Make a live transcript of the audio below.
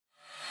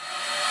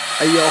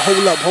Hey yo,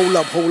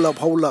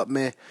 hold up,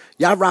 man.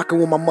 Y'all rockin'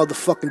 with my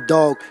motherfucking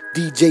dog,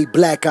 DJ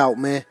Blackout,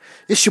 man.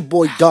 It's your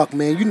boy Duck,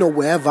 man. You know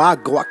wherever I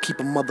go, I keep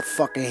a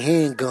motherfucking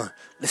handgun.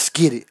 Let's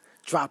get it.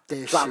 Drop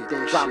that shit.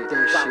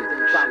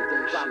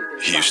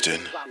 Houston,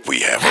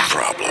 we have a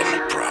problem.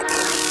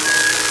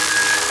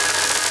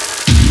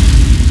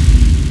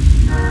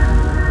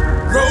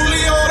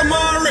 Rollie all of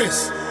my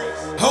wrists.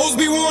 Hoes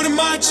be wanting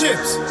my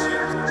chips.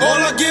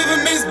 All I give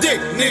them is dick,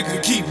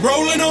 nigga. Keep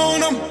rolling on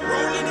them.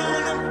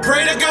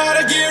 Pray to God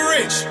I get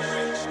rich.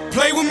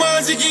 Play with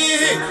mines, you get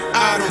hit.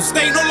 I don't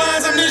state no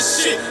lines, I'm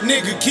this shit.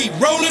 Nigga, keep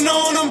rolling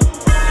on them.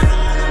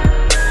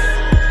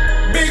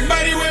 Big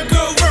body whip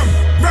go rum,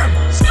 rum.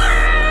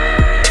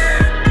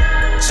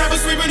 Chopper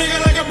sweep a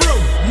nigga like a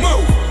broom,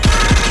 move.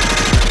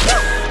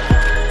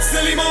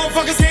 Silly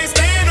motherfuckers can't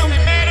stand them.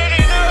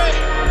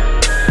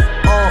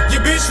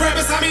 Your bitch right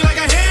beside me like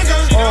a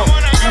handgun.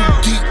 Too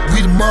deep,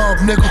 we the mob,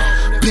 nigga.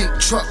 Big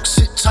truck,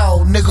 sit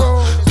tall, nigga.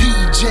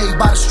 PJ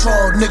by the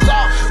straw, nigga.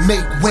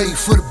 Make way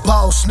for the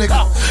boss,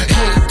 nigga.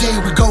 Every day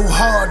we go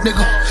hard,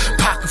 nigga.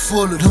 Pocket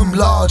full of them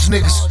large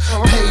niggas.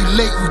 Pay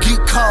late, we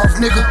get carved,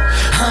 nigga.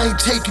 I ain't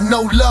taking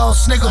no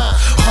loss, nigga.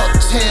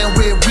 Uptown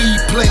where we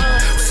play.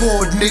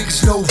 Four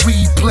niggas, no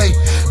replay.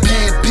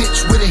 Bad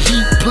bitch with a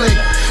heat play.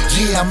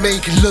 Yeah, I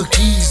make it look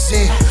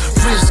easy.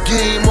 Wrist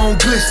game on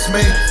bliss,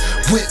 man.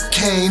 Whip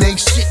cane, ain't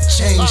shit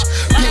changed.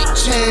 Big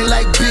chain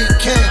like Big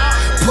Cane.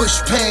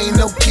 Push pain,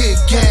 no kid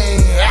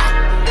game.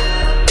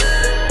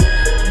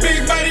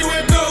 Big body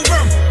whip go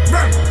rum,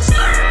 rum.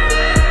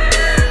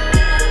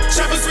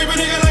 Chopper sweep a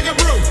nigga like a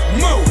broom,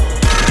 move.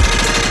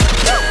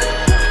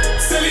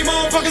 Silly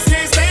motherfuckers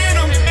can't stand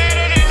them.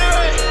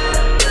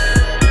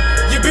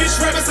 Your bitch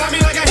right beside me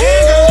like a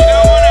handgun.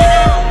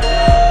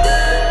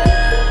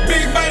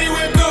 Big body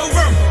whip go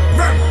rum,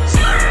 rum.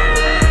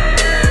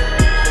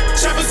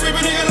 Chopper sweep a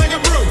nigga like a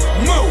broom,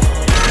 move.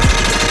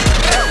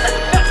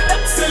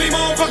 Silly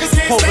motherfuckers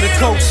can't stand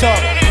them.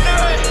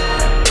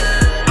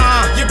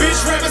 Your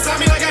bitch right beside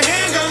me like a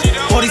handgun.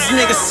 All these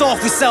niggas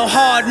soft, we sell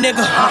hard,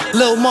 nigga.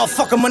 Little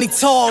motherfucker, money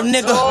tall,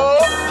 nigga.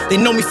 They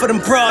know me for them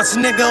broads,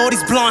 nigga. All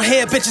these blonde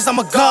hair bitches, I'm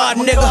a god,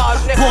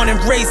 nigga. Born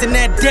and raised in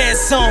that dead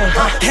zone.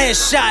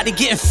 Headshot, they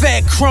getting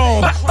fed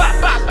chrome.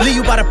 Leave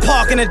you by the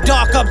park in the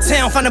dark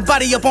uptown. Find a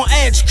body up on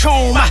edge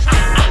chrome. I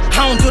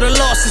don't do the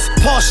losses,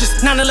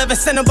 Porsches 911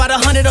 send about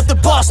 100 up to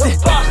Boston.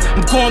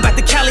 I'm going back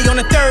to Cali on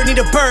the 3rd. Need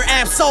a bird,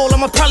 Absol,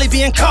 I'ma probably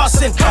be in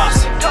Carson.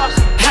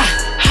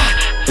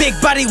 Big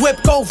body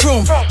whip, go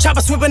vroom.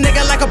 Chopper sweep a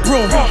nigga like a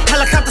broom.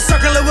 Helicopter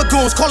circling with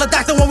goons. Call a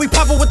doctor when we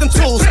pop it with them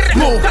tools.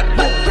 Move.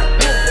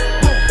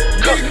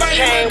 Big body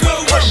whip go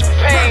rum,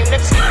 rum.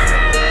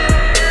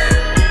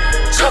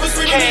 Chopper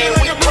sweep a nigga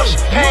like a broom,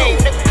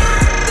 move.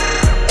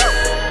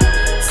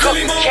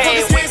 Silly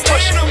motherfuckers can't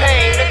stand them.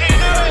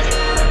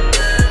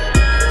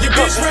 Your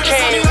bitch right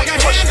beside me like a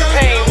handgun.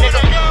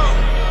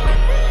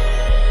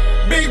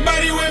 Big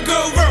body whip go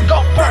rum,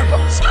 rum.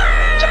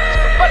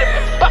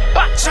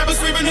 Chopper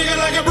sweep a nigga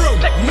like a broom,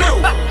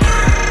 move.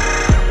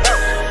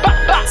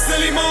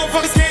 Silly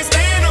motherfuckers can't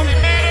stand them.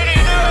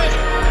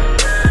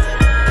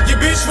 Your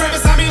bitch right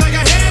beside me like a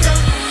handgun.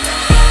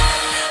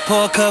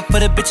 Pour a cup for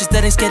the bitches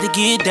that ain't scared to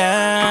get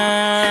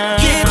down.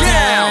 Get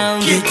down.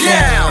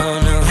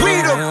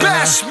 We the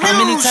best music. How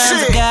many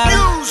times I got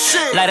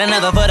light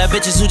another for the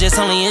bitches who just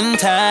only in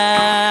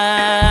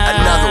time.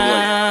 Another one.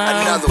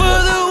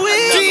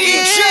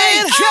 DJ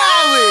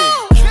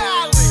Khaled.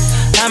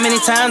 How many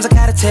times I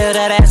gotta tell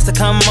that ass to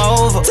come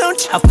over?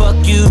 I fuck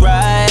you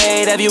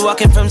right, have you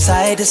walking from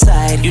side to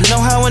side. You know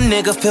how a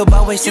nigga feel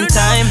about wasting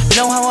time. You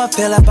know how I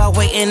feel about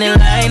waiting in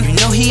line. You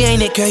know he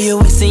ain't it, girl, you're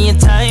wasting your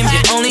time.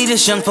 You're only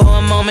this young for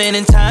a moment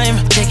in time.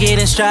 Take it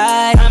in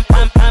stride.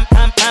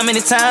 How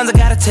many times I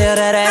gotta tell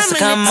that ass to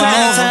come over? How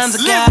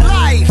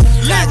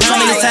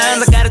many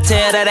times I gotta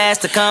tell that ass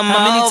to come over?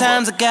 How many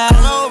times I gotta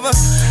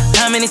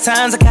How many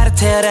times I gotta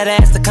tell that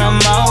ass to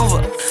come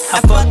over? I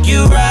fuck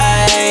you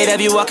right,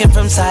 have you walking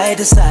from side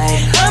to side?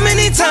 How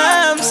many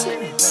times?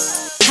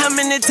 How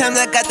many times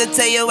I got to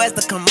tell your ass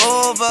to come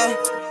over?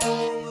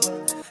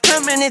 How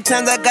many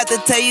times I got to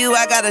tell you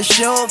I got a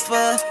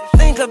chauffeur?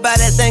 Think about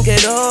it, think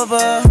it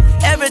over.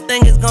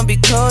 Everything is gonna be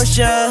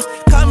kosher.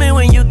 Call me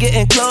when you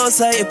getting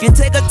closer. If you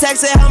take a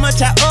text, say how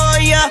much I owe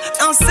ya.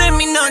 Don't send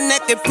me no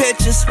naked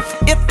pictures.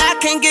 If I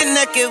can't get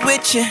naked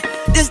with you,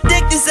 this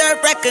dick deserve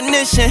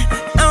recognition.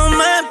 I don't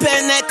mind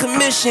paying that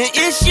commission.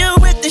 Is you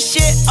with the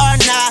shit or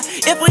not?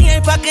 If we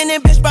ain't fucking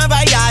it, bitch, bon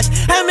voyage.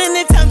 How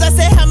many times I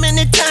say how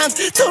many times?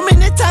 Too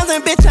many times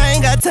and bitch, I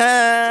ain't got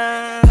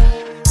time.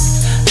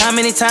 How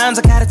many times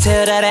I gotta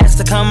tell that ass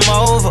to come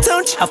over?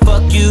 I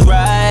fuck you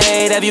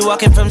right, have you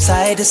walking from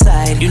side to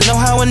side. You know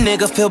how a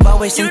nigga feel about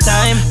wasting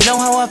time. You know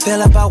how I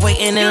feel about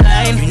waiting in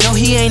line. You know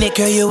he ain't it,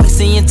 girl, you're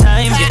wasting your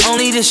time. You're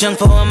only this young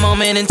for a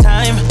moment in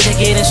time. Take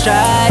it in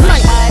stride.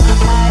 Money,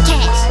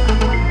 cash,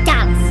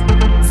 dollars,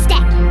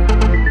 stack.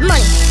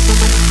 Money,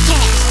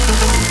 cash,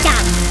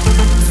 dollars,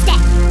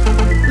 stack.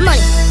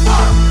 Money,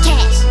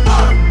 cash,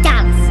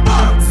 dollars,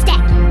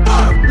 stack.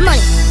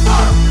 Money,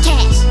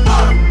 cash,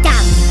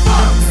 dollars,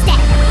 stack.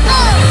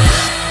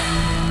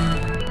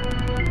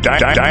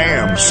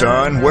 Damn,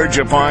 son, where'd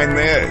you find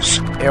this?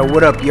 Yo,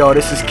 what up, y'all?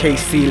 This is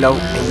K-Philo,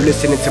 and you're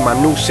listening to my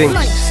new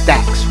single,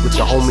 Stacks, with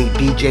the homie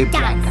DJ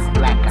Blackout.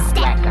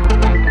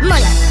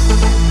 Money,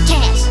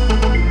 cash,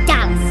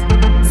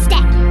 dollars,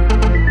 stack.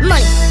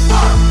 Money,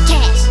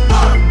 cash,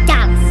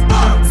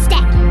 dollars,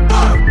 stack.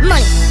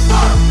 Money,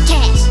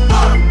 cash,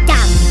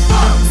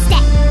 dollars,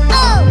 stack.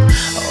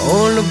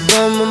 All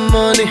about my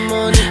money,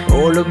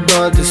 all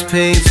about this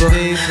paper.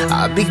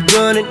 I be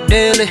grinding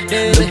daily,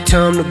 no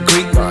time to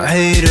greet my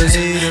haters.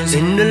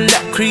 In the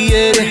lab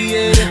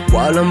created,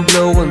 while I'm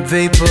blowing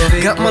vapor.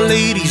 Got my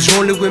ladies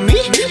rolling with me,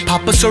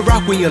 Papa's a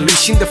rock when you're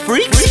leashing the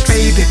freaks.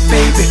 Baby,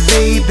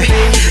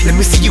 let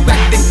me see you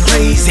acting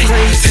crazy.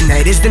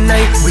 Tonight is the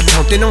night, we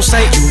counting on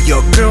sight. You,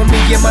 your girl, me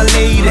and my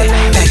lady.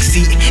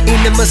 Backseat in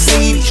the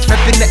Mercedes,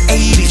 reppin' the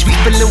 80s, we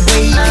feelin'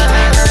 wavy.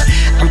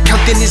 I'm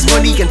counting this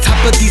money on top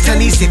of these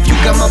honeys. If you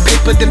got my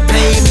paper, then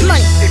pay me.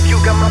 Money, If you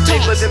got my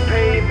paper, then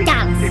pay me.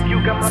 dollars, If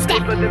you got my stack.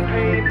 paper, then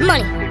pay me.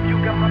 Money, If you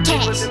got my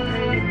paper, cash, then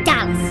pay me.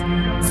 dollars,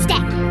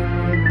 stack.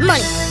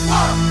 Money,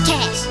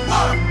 cash,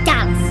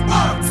 dollars,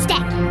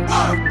 stack.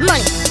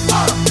 Money,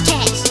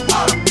 cash,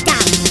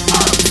 dollars,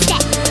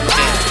 stack.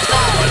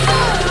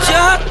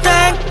 Yo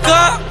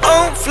tengo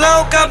un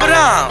flow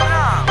cabrón.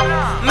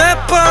 Me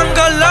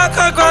pongo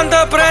loco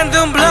cuando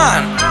prendo un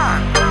blunt.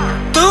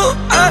 Tú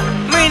a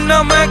mí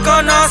no me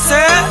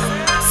conoces.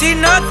 Si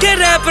no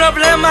quieres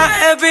problemas,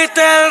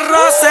 evite el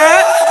roce.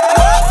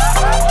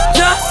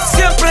 Yo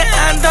siempre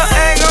ando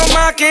en un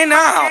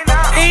maquinao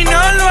y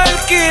no lo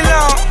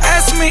alquilo,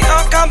 es mío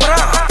cabrón.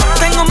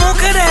 Tengo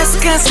mujeres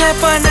que se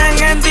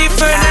ponen en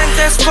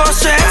diferentes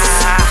poses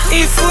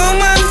y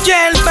fuman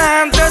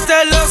hierba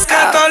desde los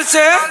 14.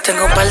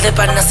 Tengo un par de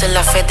panas en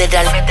la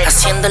federal,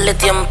 haciéndole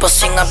tiempo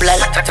sin hablar,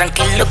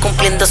 tranquilo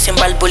cumpliendo sin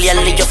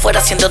balbulearle. Yo fuera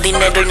haciendo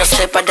dinero y no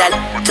sé parar.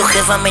 Tu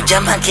jefa me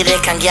llama, quiere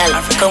cambiar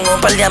con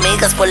un par de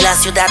amigas por la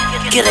ciudad.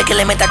 Quiere que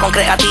le meta con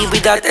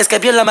creatividad, es que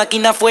vio la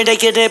máquina afuera y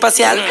quiere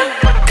pasear.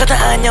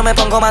 Cada año me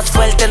pongo más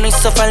fuerte, no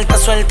hizo falta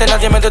suerte,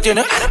 nadie me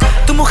detiene.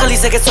 Tu mujer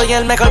dice que soy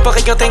el mejor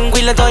porque yo tengo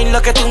y le doy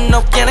lo que tú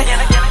no tienes.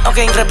 Ok,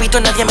 repito,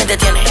 nadie me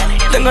detiene.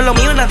 Tengo lo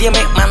mío, nadie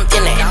me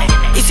mantiene.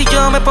 Y si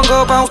yo me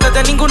pongo pa'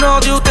 ustedes, ninguno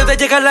de ustedes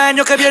llega el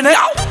año que viene.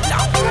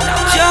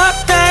 Yo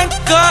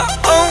tengo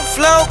un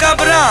flow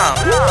cabrón.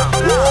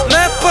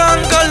 Me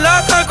pongo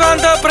loco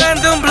cuando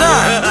prendo un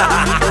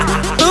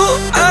blunt. Tú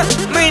a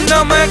mí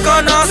no me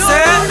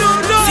conoces.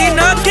 Si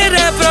no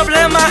quieres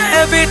problemas,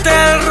 evite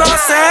el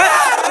roce.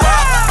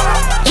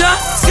 Yo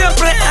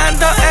siempre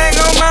ando en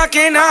un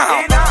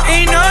maquinao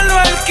y no lo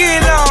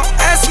alquilo,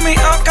 es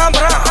mío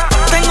cabrón.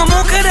 Tengo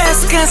mujeres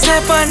que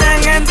se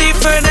ponen en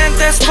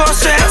diferentes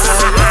poses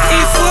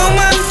y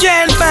fuman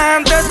hierba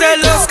desde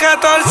los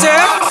 14.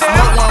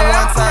 Smoke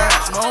one time,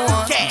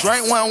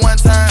 drink one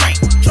time.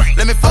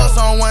 Let me fuck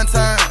on one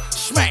time.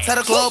 Tell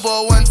the club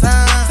boy one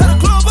time.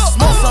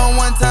 Smoke on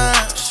one time,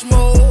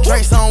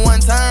 drink on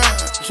one time.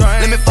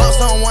 Let me fuck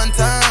on one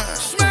time.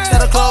 Tell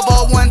the club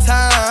boy one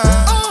time.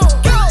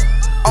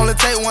 Only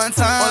take one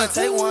time. Only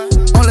take one.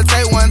 Only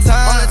take one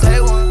time. Only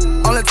take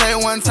one. Only take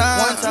one time.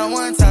 One time.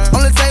 One time.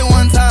 Only take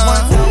one time.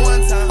 One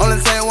time. Only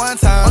take one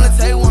time. Only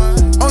take one.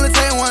 Only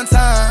take one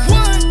time.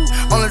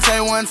 Only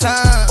take one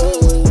time.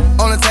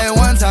 Only take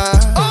one time.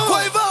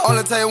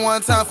 Only take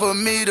one time for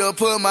me to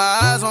put my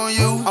eyes on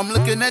you. I'm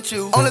looking at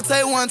you. Only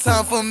take one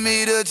time for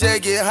me to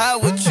just get high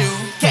with you.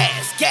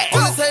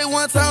 Only take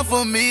one time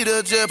for me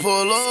to just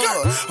pull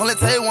up. Only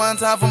take one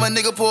time for my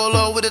nigga pull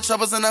up with the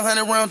choppers and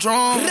 100-round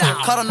drum.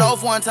 Caught him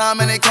off one time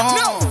and they come.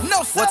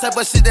 What type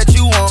of shit that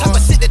you want?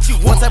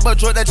 What type of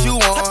drug that you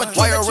want?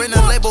 Why you're in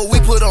the label, we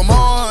put them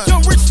on.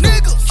 Young rich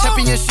niggas.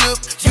 Championship,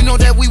 you know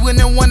that we win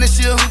and won this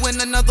year. We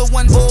win another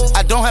one.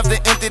 I don't have to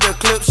empty the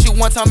clip. She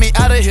one time me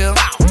out of here.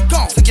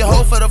 Took your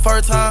hoe for the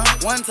first time.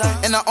 One time.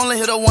 And I only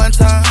hit her one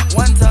time.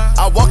 One time.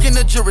 I walk in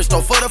the jewelry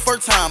store for the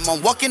first time.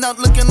 I'm walking out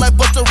looking like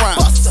Busta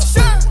Rhymes.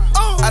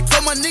 I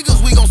told my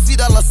niggas we gon' see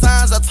dollar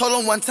signs. I told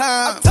them one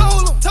time.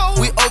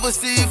 We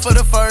overseas for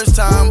the first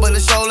time, but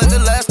it's surely the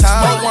last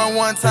time. Smoke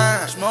one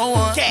time.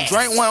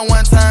 Drink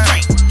one time.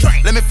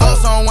 Let me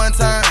fuck on one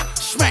time.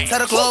 Tell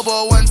the club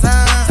boy one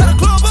time.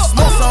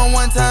 Smoke on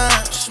one time.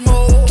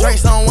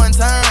 Drink on one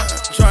time.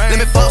 Let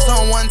me fuck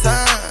on one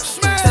time.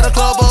 Tell the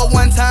club boy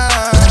one time.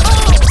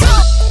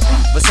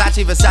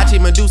 Versace,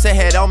 Medusa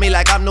head on me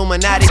like I'm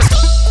Illuminati.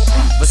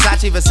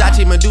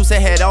 Versace, Medusa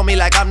head on me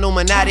like I'm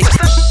Illuminati.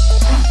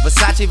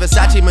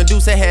 Versace,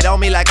 Medusa head on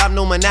me like I'm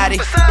Illuminati.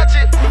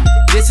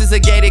 This is a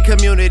gated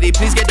community,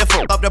 please get the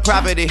fuck up the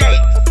property.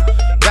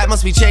 Rap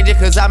must be changing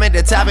cause I'm at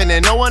the top and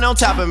there's no one on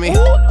top of me.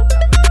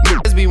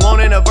 Niggas be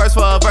wanting a verse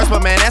for a verse,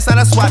 but man, that's not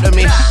a swap to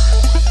me.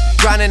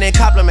 Grinding in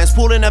compliments,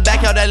 pool in the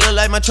backyard that look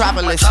like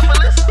Metropolis.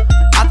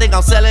 I think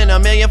I'm selling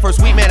 $1 million for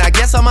sweet man, I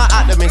guess I'm an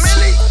optimist.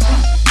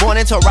 Born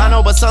in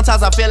Toronto, but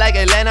sometimes I feel like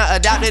Atlanta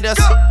adopted us.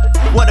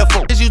 What the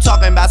fuck is you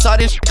talking about? Saw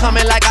this shit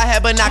coming like I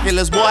had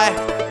binoculars, boy.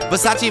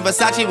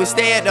 Versace, we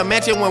stay at the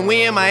mansion when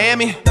we in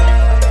Miami.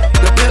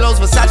 The pillows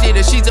Versace,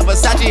 the sheets of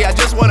Versace, I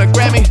just want a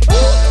Grammy.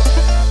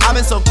 I've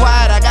been so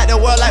quiet, I got the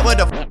world like what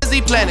the fuck is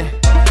he planning?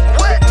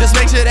 Just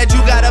make sure that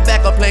you got a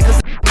backup plan, cause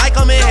it might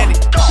come in handy.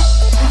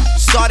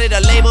 Started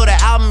a label, the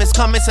album is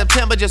coming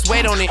September, just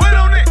wait on it.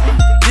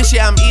 This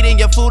year I'm eating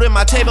your food and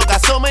my table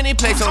got so many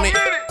plates on it.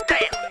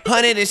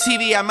 100-inch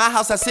TV at my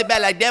house, I sit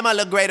back like damn, I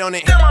look great on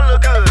it.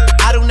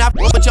 I do not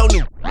fuck with your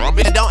new,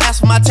 don't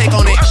ask for my take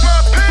on it.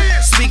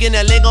 Speaking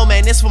of lingo,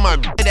 man, this for my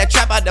that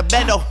trap out the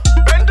bendo.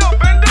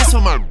 This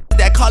for my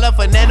that call up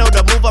Fernando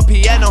to move a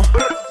piano.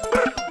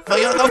 For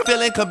your no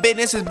feeling, cause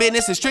business is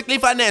business, it's strictly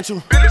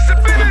financial.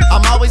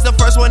 I'm always the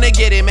first one to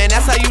get it, man,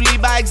 that's how you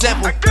lead by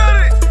example.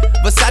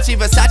 Versace,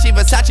 Versace,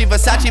 Versace,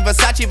 Versace,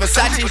 Versace,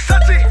 Versace.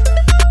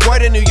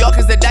 Word in New York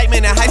is the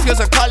indictment, and high schools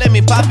are calling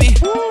me Poppy.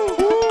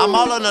 I'm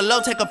all on the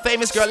low, take a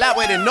famous girl out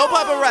with it, no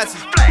paparazzi.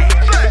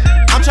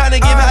 I'm trying to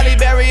give Halle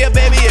Berry a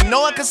baby, and no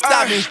one can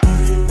stop me.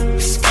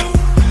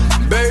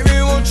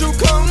 Baby, won't you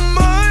come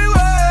my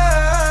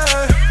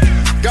way?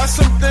 Got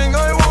something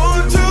I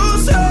want to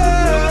say.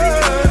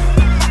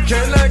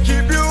 Can I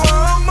keep you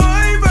on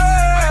my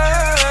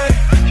way?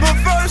 But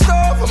first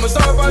off, I'ma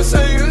start by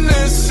saying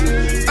this.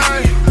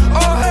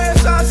 All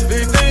headshots, if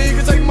you think you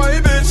can take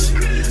my bitch.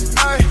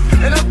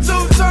 And I'm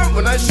too turned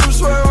when I shoot,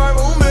 swear I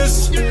won't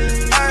miss.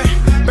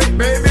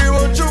 Baby,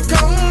 won't you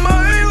come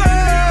my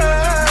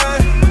way?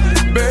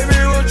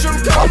 Baby, won't you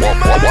come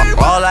my way?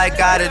 All I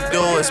gotta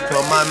do is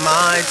put my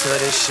mind to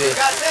this shit.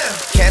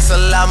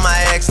 Cancel out my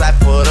ex, I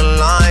put a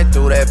line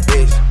through that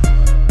bitch.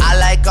 I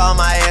like all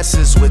my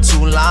S's with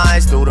 2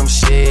 lines through them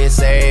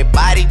shits.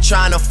 Everybody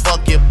tryna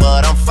fuck you,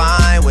 but I'm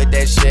fine with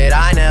that shit.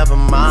 I never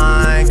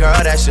mind, girl,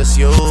 that's just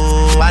you.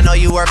 I know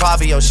you work hard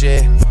for your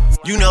shit.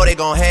 You know they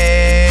gon'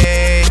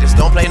 hate, just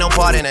don't play no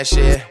part in that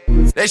shit.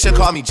 They should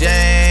call me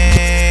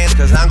James,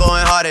 cause I'm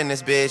going hard in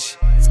this bitch.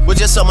 We're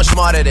just so much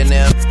smarter than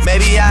them.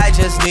 Maybe I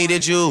just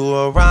needed you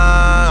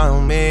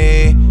around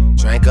me.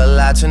 Drank a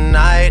lot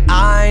tonight,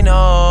 I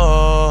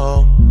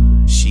know.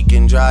 She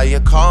can drive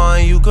your car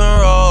and you can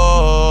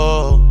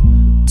roll.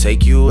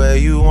 Take you where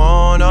you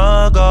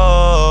wanna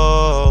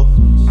go.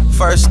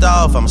 First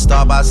off, I'ma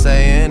start by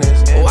saying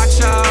this.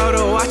 Watch out,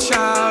 oh watch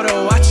out,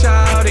 oh watch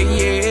out,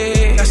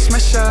 yeah. I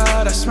smash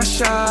out, I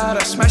smash out,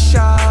 I smash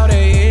out,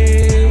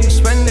 yeah.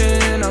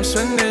 I'm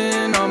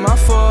spending on my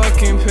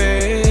fucking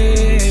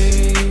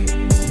pay.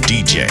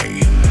 DJ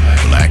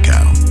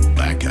Blackout.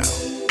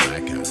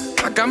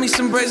 I got me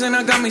some braids and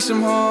I got me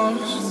some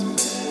hoes.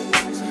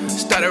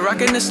 Started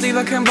rocking the sleeve,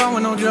 I can't buy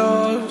with no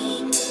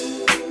jaws.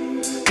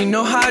 You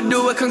know how I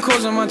do it, can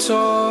close on my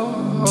toes.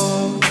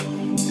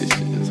 This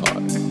shit is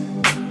hard.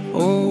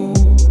 Ooh.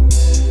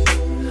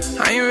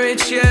 I ain't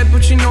rich yet,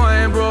 but you know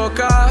I ain't broke,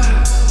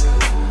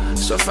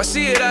 So if I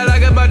see it, I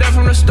like it, buy that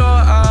from the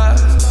store,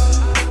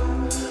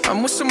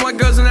 I'm with some white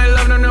girls and they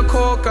love them to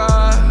coca.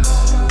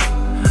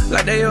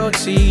 Like they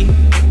OT,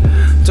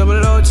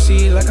 double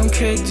OT, like I'm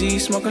KD,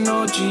 smoking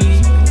OG.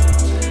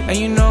 And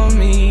you know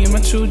me, and my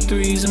 2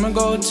 3s and my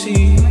gold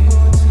tee.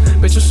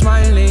 Bet you're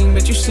smiling,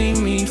 bet you see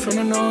me from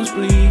the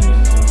nosebleed.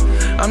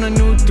 I'm the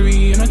new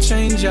 3 and I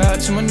change out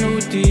to my new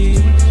D.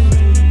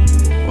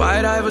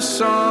 White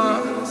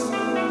Iverson.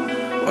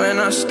 When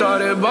I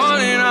started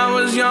balling, I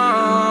was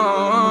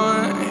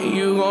young.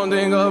 You gon'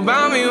 think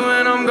about me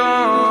when I'm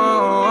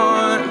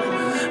gone.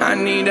 I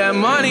need that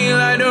money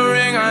like the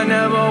ring I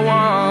never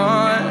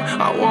won.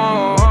 I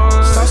want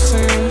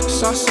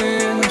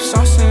saucing, I'm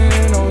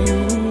saucing on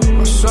you.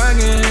 I'm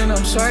swagging,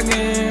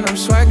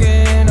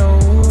 oh.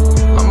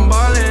 I'm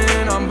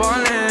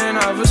ballin',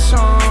 I've a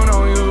song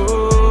on you.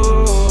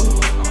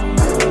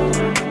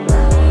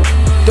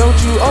 Don't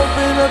you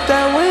open up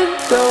that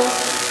window.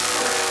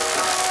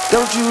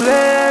 Don't you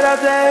let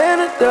out that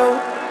antidote.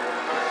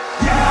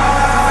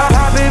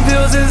 Poppin'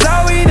 pills is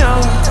all we know.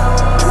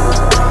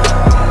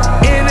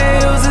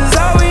 Inhales is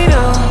all we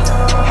know.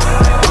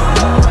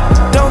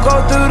 Don't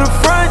go through the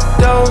front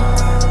door.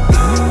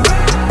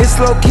 It's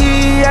low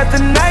key at the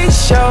night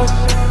show.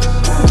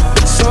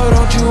 So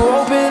don't you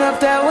open up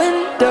that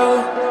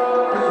window.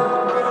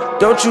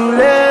 Don't you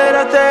let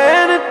out that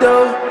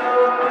antidote.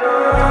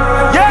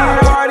 Yeah,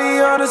 party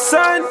on a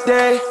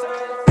Sunday.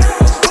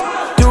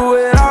 Do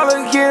it all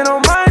again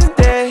on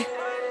Monday.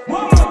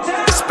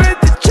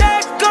 Split the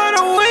check on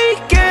a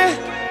weekend.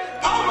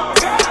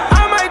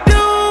 I might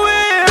do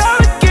it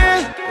all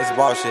again. It's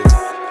bullshit.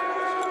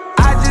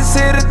 I just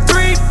hit a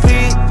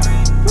 3-peat.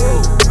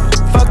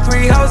 Fuck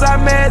 3 hoes I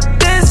met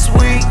this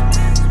week.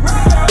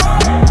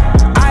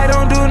 I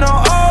don't do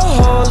no old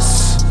hoes.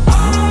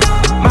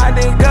 My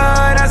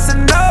nigga, that's a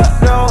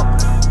no-no.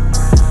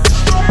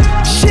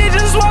 She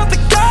just want the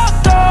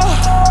condo.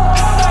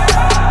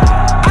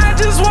 I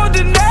just want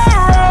the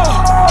narrow.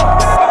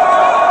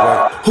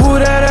 Who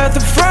that at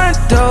the front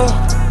door?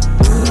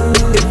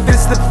 If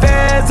it's the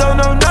feds, oh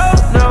no, no,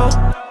 no.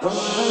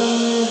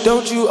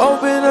 Don't you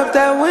open up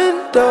that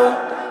window.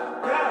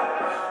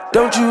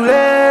 Don't you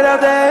let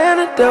out that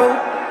antidote.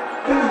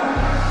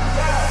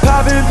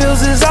 Poppin'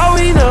 pills is all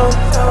we know.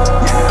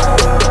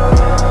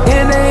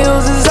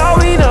 Inhales is all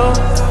we know.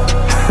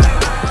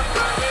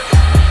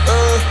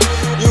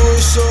 You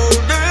were so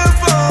damn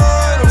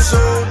fine. I'm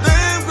so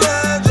damn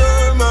glad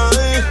you're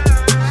mine.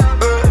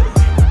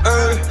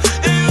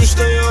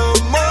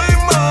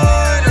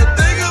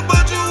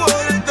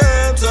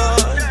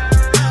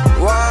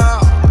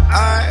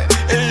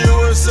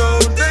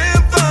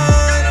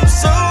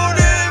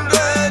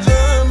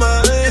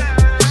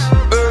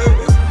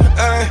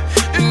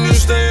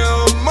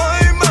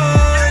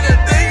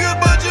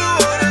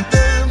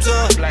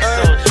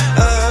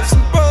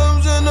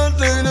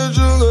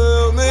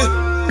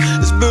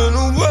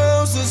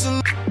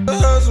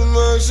 have some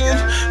action.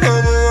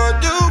 I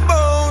do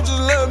bold,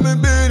 just let me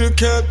be the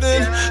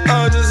captain.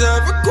 I just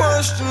have a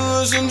question,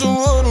 listen to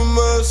what I'm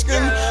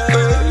asking.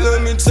 Hey,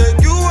 let me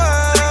take you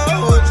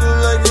out. Would you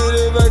like it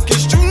if I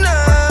kissed you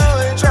now?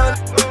 Ain't trying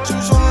to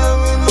you, so let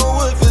me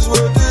know if it's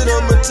worth it.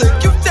 I'ma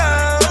take you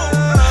down.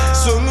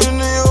 Swimming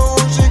in your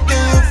ocean,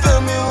 can you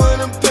feel me when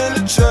I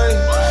penetrate?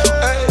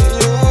 Hey,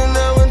 you are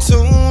now in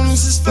tune,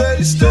 this is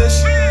steady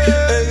station.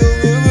 Hey, go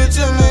give it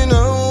to me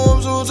now,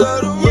 I'm so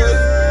tired of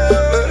waiting.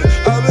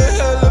 I've been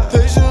hella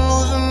patient,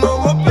 losing all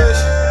my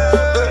patience.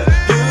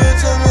 Give it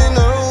to me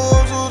now,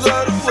 I'm so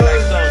tired of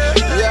waiting.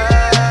 Yeah,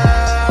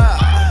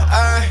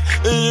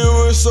 and you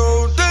were so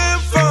damn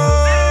fine.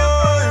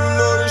 You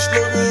know this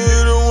looking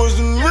here, it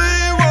wasn't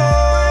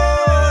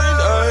rewind.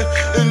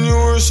 And you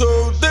were so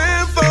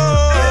damn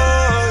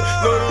fine.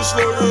 Know this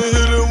looking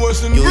here, it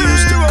wasn't You rewind.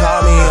 used to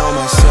call me on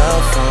my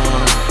cell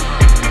phone.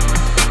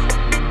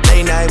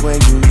 Late night when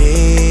you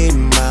need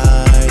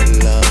my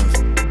love.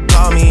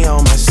 Call me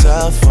on my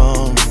cell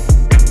phone.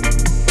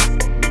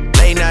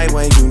 Late night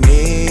when you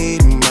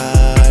need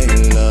my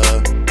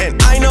love.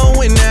 And I know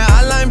when that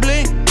hotline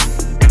blink,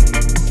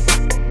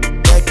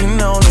 that can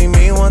only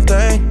mean one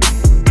thing.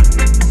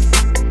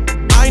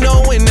 I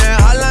know when that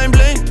hotline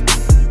blink,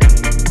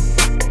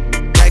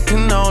 that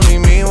can only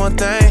mean one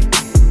thing.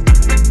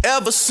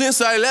 Ever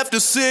since I left the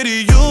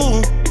city,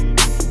 you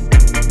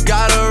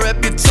got a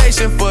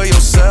reputation for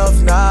yourself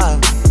now.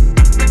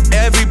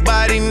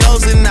 Everybody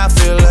knows and I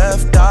feel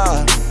left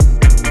out.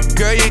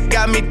 Girl, you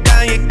got me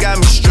down, you got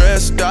me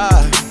stressed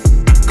out.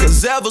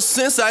 Cause ever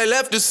since I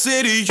left the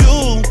city,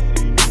 you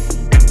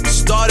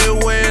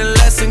started wearing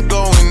less and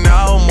going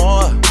out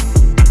more.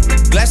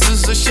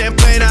 Glasses of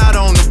champagne out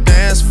on the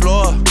dance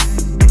floor.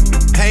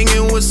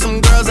 Hanging with some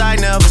girls I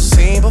never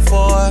seen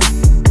before.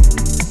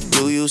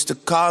 You used to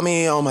call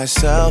me on my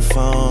cell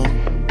phone.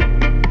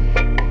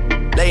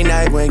 Late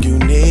night when you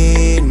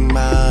need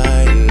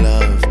my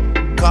love.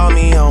 Call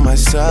me on my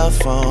cell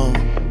phone.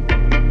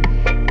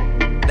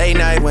 Late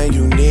night when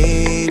you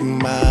need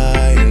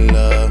my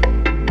love.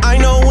 I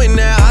know when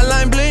that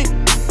hotline blink,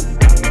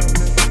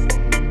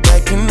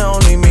 that can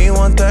only mean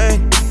one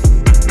thing.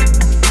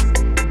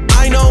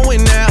 I know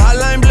when that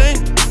hotline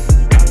blink,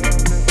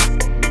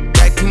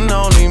 that can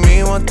only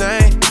mean one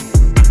thing.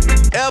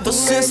 Ever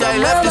since I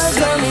left the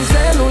city. Mi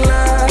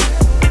celular,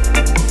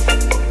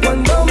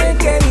 cuando me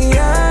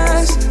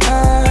querías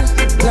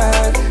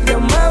hablar,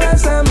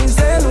 llamabas a mi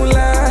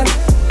celular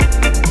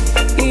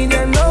y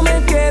ya no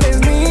me quieres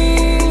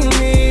ni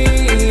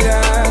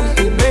mirar.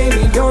 Y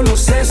baby, yo no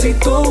sé si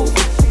tú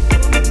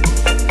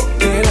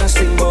quieras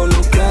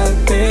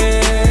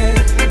involucrarte.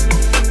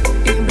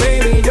 Y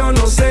baby, yo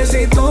no sé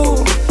si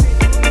tú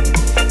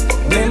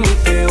de mí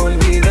te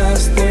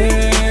olvidaste.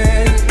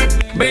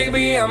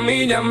 Baby, a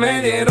mí ya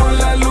me dieron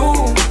la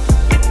luz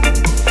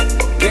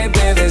que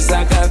te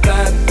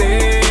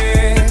desacataste.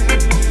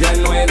 Ya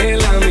no eres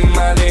la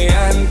misma de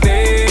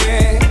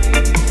antes.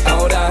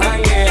 Ahora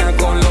janguea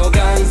con los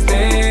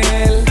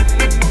gangsters.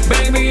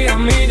 Baby, a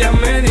mí ya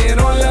me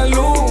dieron la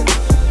luz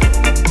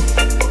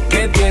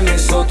que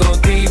tienes otro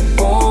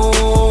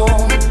tipo,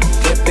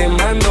 que te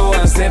mando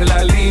a hacer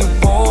la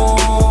lipo.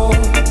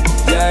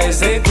 Ya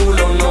ese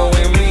culo no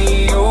es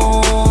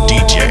mío.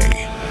 DJ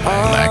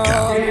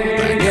Blackout.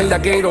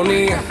 Mierda, qué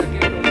ironía,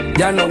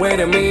 ya no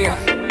eres mía.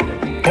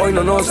 Hoy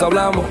no nos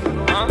hablamos,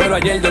 pero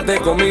ayer yo te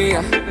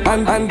comía.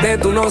 Antes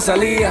tú no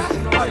salías,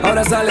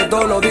 ahora sales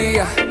todos los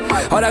días.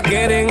 Ahora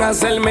quieren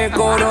hacerme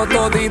coro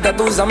todita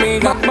tus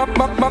amigas.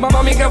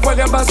 Mami, ¿qué fue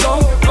que pasó?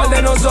 ¿Cuál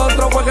de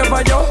nosotros fue que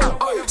falló?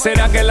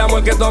 ¿Será que el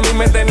amor que tú a mí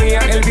me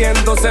tenías, el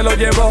viento se lo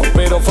llevó?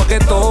 Pero fue que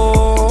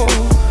todo,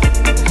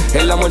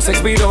 el amor se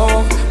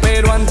expiró.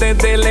 Pero antes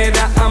de él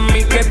era a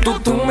mí que tú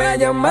me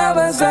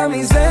llamabas a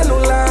mi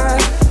celular.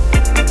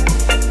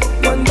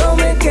 Cuando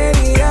me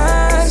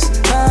querías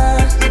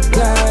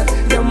hablar,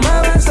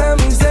 llamabas a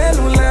mi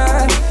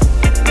celular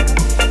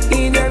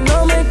y ya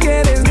no me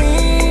quieres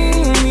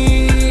ni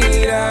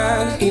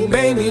mirar. Y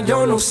baby,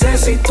 yo no sé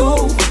si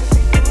tú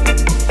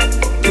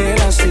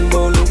quieras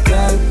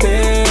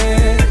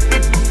involucrarte.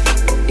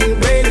 Y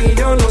baby,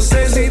 yo no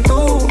sé si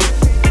tú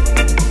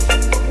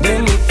de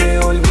mí te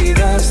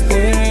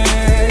olvidaste.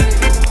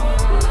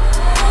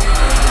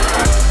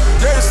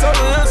 There's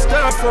something I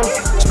stand for.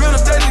 Spend a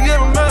day to get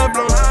my mind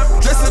blown.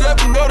 Dress it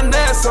up and go to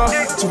Nassau.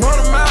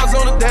 200 miles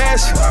on the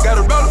dash.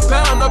 Gotta roll a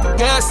pound up a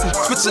gas.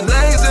 Switching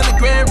lanes in the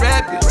Grand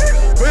Rapids.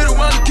 We the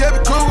one that kept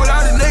it cool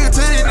without a nigga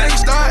till these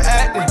niggas start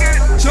acting.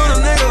 Shoot a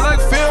nigga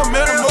like film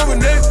in a movie,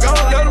 nigga gon'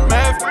 let him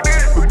have it.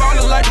 We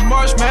ballin' like the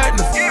March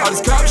Madness. All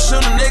these cops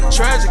shoot a nigga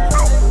tragic.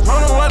 I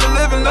don't wanna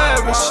live in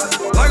lavish,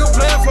 like I'm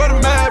playing for the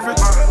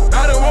Mavericks.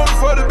 I done want it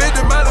for the bitch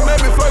that might have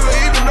made me fuck her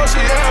even though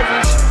she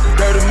average.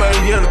 Dirty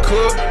money in the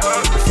cook,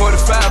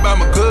 45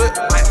 I'm a good.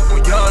 When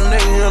young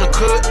nigga in the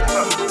cook,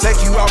 take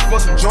you out for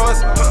some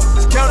joints.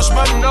 This counter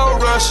money, no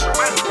rush.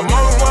 I'm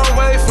on the one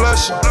way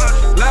flushing.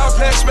 Loud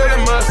pack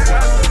smelling mustard.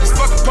 These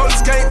fucking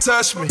police can't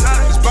touch me.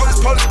 These bogus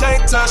police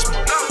can't touch me.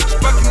 These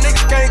fucking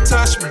niggas can't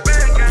touch me.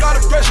 lot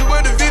of pressure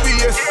with the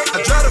VVS.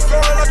 I drive the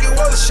phone like it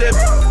was a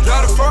Chevy.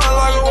 Drive the phone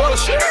like it was a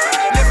Chevy.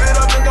 Lift it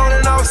up and gone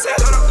and all set.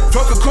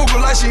 Fuck a cougar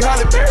like she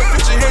Holly Berry.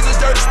 Picture hands is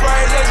dirty,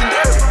 spraying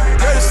legendary.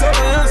 Dirty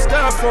something in the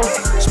styrofoam.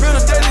 Spend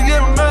a day to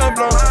get my mind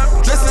blown.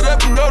 Dress it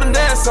up and go to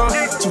dance on.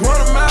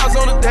 200 miles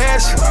on the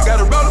dash.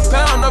 Gotta roll a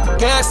pound up a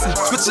gas.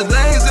 Switching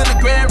lanes in the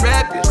Grand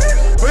Rapids.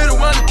 We the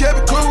one that kept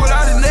it cool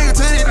without the nigga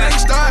till these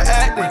niggas start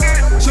acting.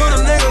 Shoot a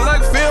nigga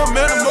like a film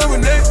in a movie,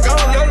 nigga gon'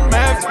 let him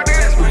have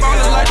it. We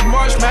ballin' like the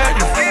March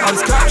Madness. All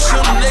this cops shoot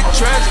a nigga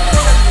tragic.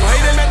 Los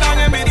haters me están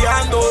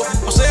envidiando,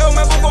 o sea, yo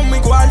me busco en mi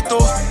cuarto.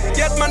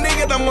 Yes, man,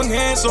 nigga, estamos en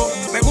eso.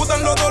 Me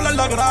gustan los dólares,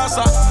 la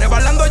grasa.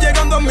 Rebalando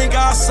llegando a mi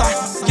casa.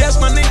 Yes,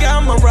 man, nigga,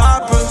 I'm a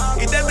rapper.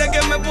 Y desde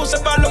que me puse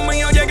pa' lo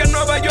mío, llegué a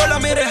Nueva York, la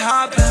mire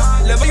happy.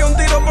 Le doy un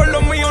tiro por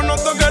lo mío, no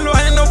toque lo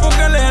ajeno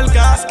porque él es el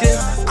casque.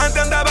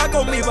 Antes andaba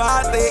con mi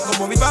bate,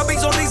 como mi papi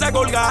sonrisa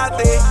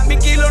colgate. Mis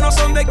kilos no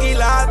son de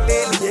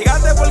quilate, le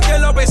llegaste porque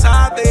lo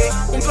pesaste.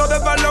 Un flow de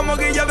palomo,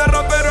 guilla de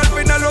rapero, al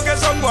final lo que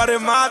son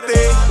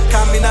guaremate.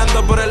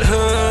 Caminando por el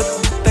hood,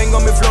 tengo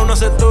mi flow, no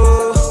sé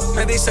tú.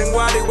 Me dicen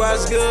what it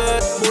was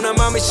good, una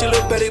mami she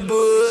look very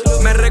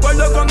good. Me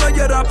recuerdo cuando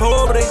yo era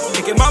pobre,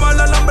 que quemaba el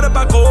alambre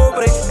pa'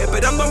 cobre,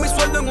 esperando mi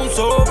sueldo en un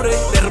sobre.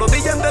 De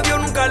rodillas ante Dios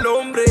nunca al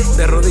hombre,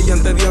 de rodillas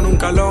ante Dios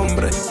nunca al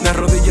hombre, de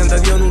rodillas ante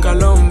Dios nunca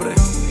al hombre.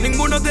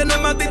 Ninguno tiene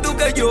más actitud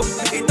que yo,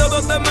 y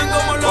todos temen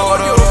como lo hago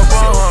yo. Order up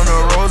on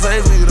the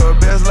roses, we the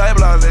best like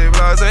blase,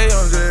 blase,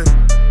 on jet.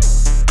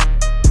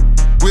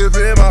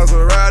 Whipping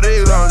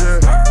Maseratis on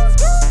jet.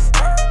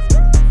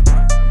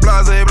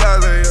 Blase,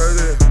 blase, on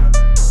jet.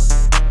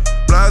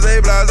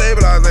 Blase, blase,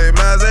 blase,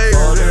 blase.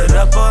 Ordered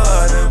up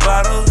 100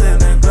 bottles in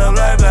the club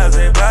like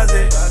blase,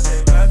 blase.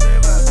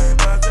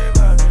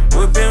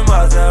 Whipping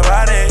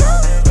Maserati.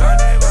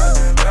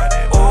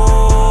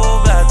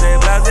 Oh, blase,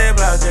 blase,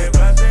 blase.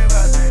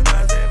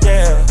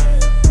 Yeah,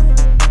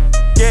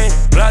 yeah,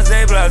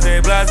 blase,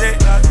 blase, blase.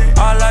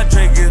 All I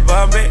drink is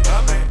Bombay.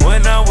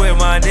 When I'm with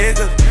my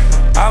niggas,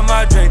 I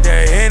might drink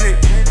that Henny.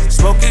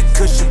 Smoking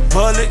cushion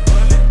bullet.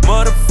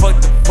 Motherfuck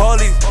the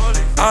police.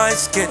 I ain't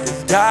scared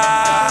to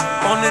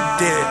die on the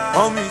dead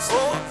homies.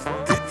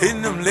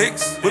 Hitting them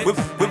licks,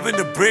 whipping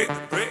the brick.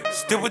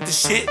 Still with the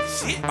shit.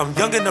 I'm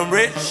young and I'm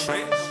rich.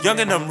 Young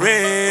and I'm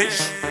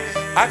rich.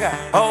 I got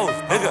hoes,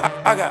 nigga.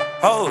 I got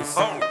hoes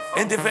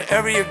in different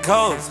area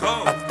codes.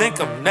 I think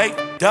I'm Nate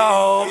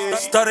Dogg.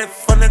 Started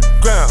from the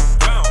ground.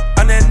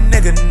 I'm that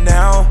nigga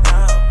now.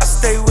 I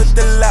stay with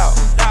the loud.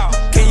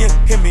 Can you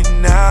hear me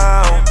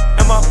now?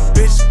 And my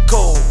bitch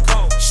cold.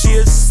 She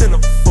a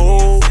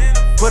centerfold.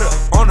 Put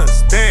her on a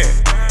stand,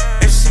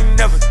 and she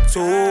never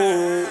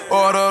told.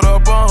 Ordered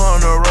up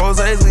 100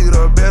 roses, we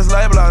the best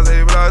like blase,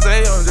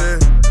 blase, on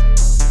jet.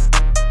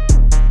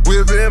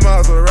 Whipping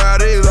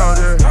Maseratis on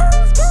jet.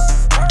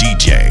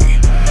 DJ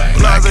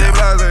Blase,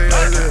 blase,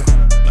 on jet.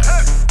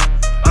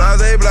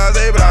 Blase, blase,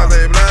 blase,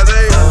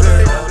 blase, on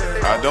jet.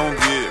 I don't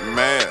get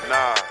mad,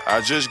 I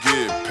just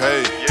get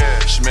paid.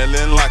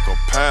 Smelling like a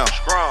pound,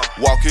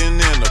 walking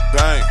in the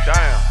bank.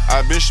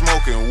 I been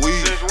smoking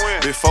weed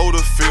before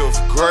the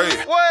 5th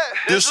grade.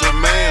 This a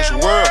man's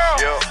world,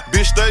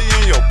 bitch, stay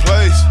in your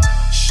place.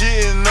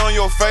 Shitting on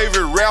your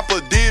favorite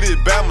rapper, did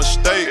it by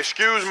mistake.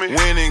 Excuse me.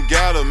 Went and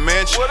got a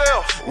mansion, What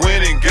else?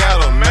 went and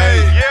got a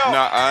maid. Yeah.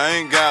 Now I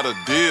ain't got a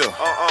deal,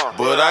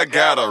 but I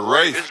got a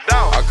rate. It's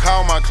down. I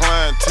call my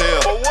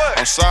clientele, For what?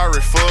 I'm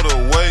sorry for the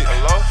wait.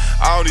 Hello?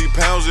 All these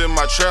pounds in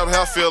my trap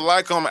house feel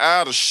like I'm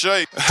out of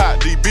shape.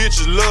 Hot, these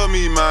bitches love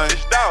me, man.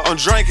 It's down. I'm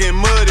drinking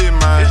muddy,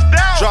 man. It's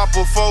down. Drop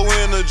a 4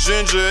 in a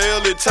ginger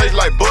ale, it tastes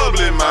like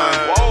bubbly, man.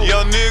 Whoa.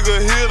 Young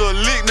nigga hit a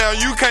lick, now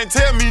you can't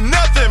tell me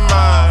nothing,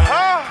 man.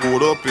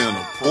 Pulled up in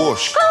a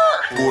Porsche,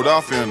 pulled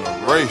off in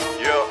a Wraith.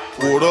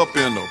 Pulled up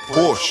in a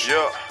Porsche,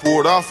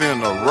 pulled off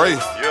in a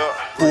Wraith.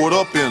 Pulled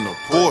up in a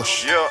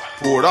Porsche,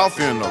 pulled off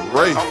in a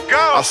Wraith.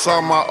 I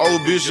saw my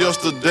old bitch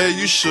yesterday,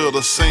 you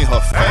should've seen her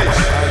face.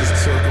 I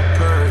just took a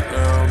perk,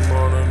 now I'm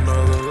on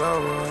another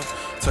level.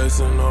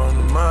 Tasting on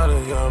the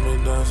molly, got me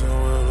dancing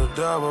with a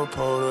devil.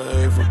 Pulled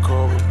the A for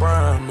Kobe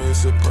Bryant,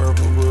 mix it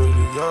purple with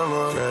the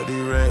yellow. Got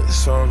these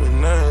racks on the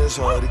neck, it's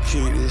hard to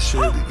keep this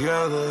shit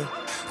together.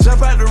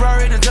 Jump out the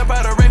Rari, then jump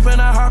out the Wraith,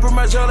 and I hop in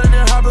my jelly,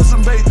 then hop in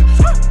some bait.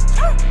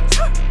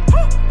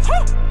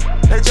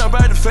 They jump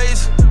out the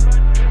face.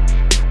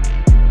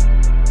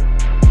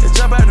 They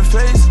jump out the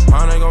face.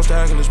 Mine ain't gon'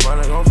 stack and this mine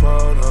ain't gon'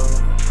 fall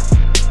down.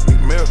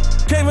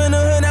 Came in the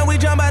hood, now we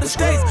jump out the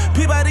states.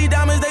 Peep out these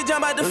diamonds, they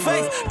jump out the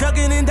face.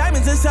 Ducking in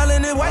diamonds and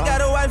selling it white.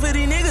 Got a wife for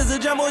these niggas to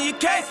jump on your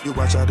case. You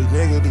watch out these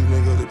niggas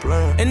they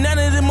playin'. And none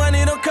of the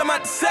money don't come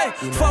out the safe.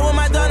 Fuck with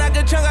my dog, I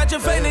can chunk out your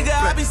face, nigga.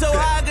 I be so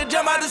high, I can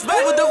jump out the space.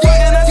 What the fuck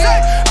can I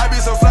say? I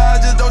be so fly, I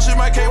just don't shit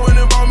my cake when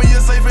it bought me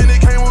a safe and it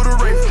came with a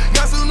ring.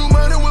 Got some new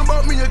money when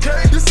bought me a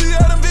cake. You see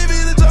how them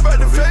VVs jump out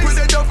the face. Put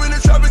that dope in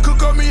the trap and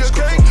cook up me a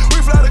cake.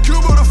 We fly to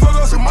Cuba to fuck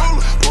up some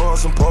moolah. Pour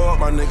some pork,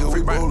 my nigga, we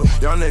rollin'.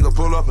 Young nigga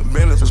pull up and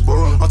Bentley for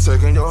spoilin'. I'm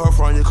taking your hoe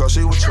from you cause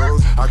she was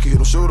chosen. I keep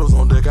them shooters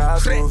on deck, I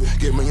prove it.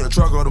 Get me in a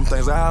truck, all them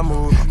things I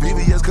move.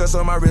 BBS cuts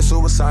on my wrist,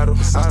 suicidal.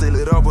 I still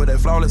it up with that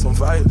flawless on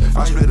fire.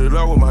 I split it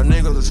up with my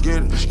niggas, let's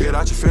get it. Get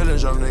out your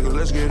feelings, young nigga,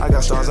 let's get it. I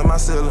got stars in my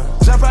ceiling.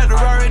 Jump out the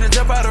Rari, then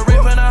jump out the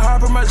Riff, and I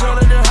hop in my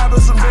Jordan, then hop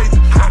in some bait.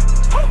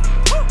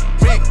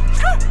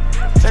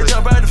 They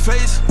jump out the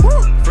face.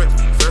 Fresh.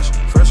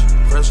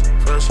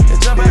 They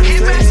jump out the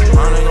face.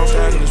 Mine ain't gon'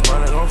 stack, this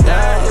mine ain't gon' fly.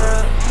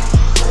 Yeah.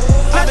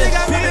 I been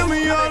peeling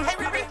me on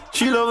her.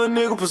 She love a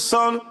nigga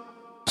persona.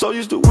 So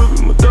used to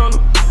whipping Madonna.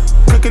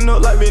 Cooking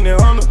up like Benny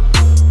Hunter.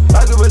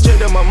 I give a check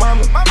to my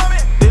mama.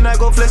 Then I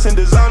go flex in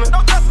designer.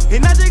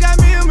 And I just got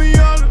me and me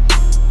on her.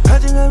 I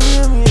just got me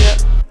and me, yeah.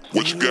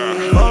 What you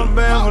got? All the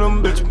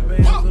band with them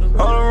bitches.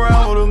 All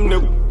around with them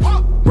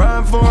niggas.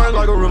 Riding for it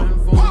like a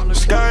river.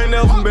 Sky ain't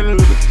never been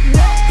living.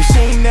 You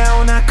seen that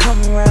when I come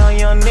around,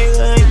 young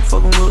nigga ain't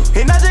fucking with.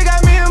 And I just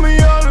got me and me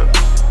on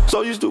her.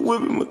 So used to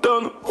whipping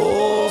Madonna.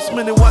 Oh,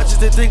 spending watches,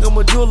 they think I'm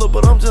a jeweler,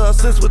 but I'm just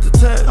obsessed with the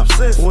time.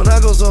 When I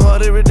go so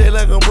hard every day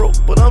like I'm broke,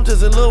 but I'm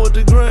just in love with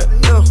the grind.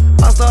 Yeah,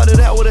 I started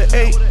out with an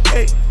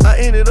 8, I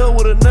ended up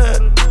with a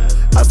 9.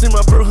 I seen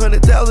my first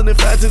 100,000 in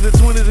 5s and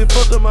 20s and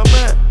fucked up my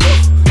mind.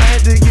 I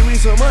had to give me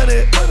some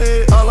money.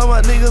 All of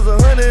my niggas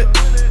 100.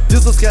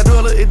 This a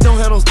Scadola, it don't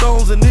have no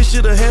stones, and this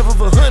shit a half of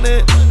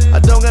 100. I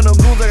don't got no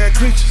goons, I got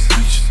creatures.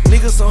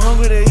 Niggas so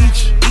hungry they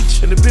eat you.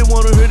 And the bitch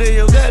wanna hear that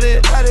yo got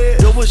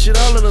it. Yo put shit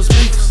all in the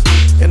speakers.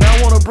 And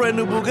I want a brand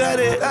new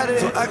Bugatti,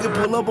 so I can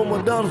pull up on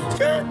Madonna.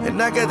 And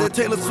I got that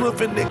Taylor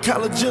Swift and that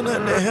Kylie Jenner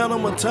and that Hannah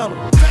Montana.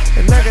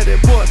 And I got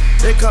that boy,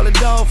 they call it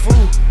dog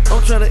food.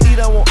 I'm tryna eat,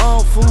 I want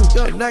all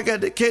food. And I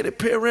got that Katy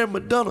Perry and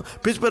Madonna.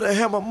 Bitch better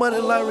have my money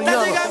like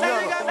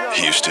Rihanna.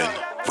 Houston,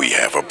 we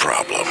have a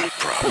problem.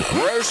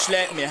 First,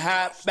 let me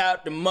hop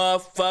out the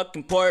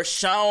motherfucking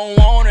Porsche. I don't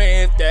want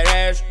it if that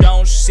ass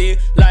don't sit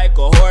like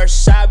a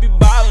horse. I be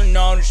ballin'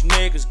 on these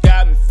niggas,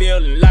 got me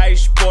feeling like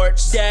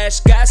sports.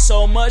 Dash got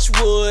so much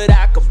wood,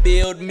 I could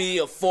build me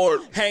a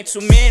fort. Ain't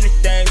too many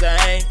things I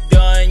ain't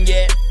done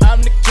yet.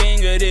 I'm the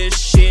king of this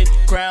shit,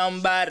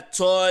 crowned by the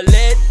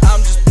toilet. I'm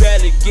just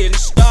barely getting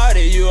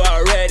started, you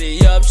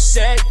already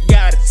upset.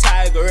 Got a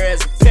tiger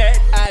as a pet,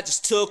 I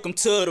just took him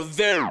to the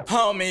vet.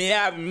 Homie,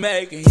 I be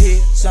making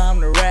hits, I'm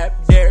the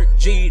rap Derek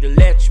G to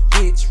let your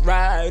bitch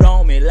ride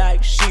on me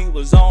like she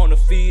was on the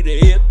feeder.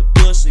 If the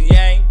pussy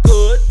ain't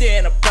good,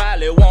 then I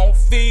probably won't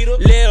feed her.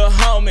 Little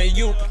homie,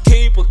 you can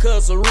keep her,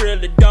 cause I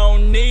really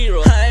don't need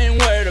her. I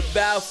ain't worried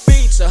about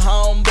feature,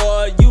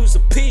 homeboy, use a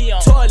pee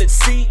on. Toilet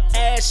seat,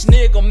 ass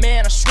nigga,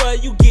 man, I swear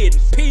you getting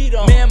peed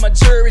on. Man, my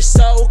jury's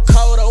so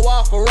cold, I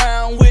walk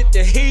around with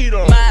the heat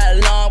on. My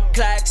alarm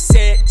clock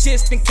set,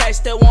 just in case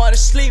they wanna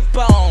sleep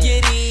on.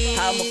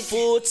 I'm a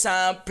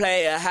full-time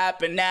player,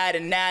 hopping out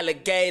an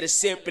alligator,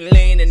 sipping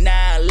lean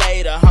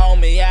annihilator.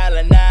 Homie, I'll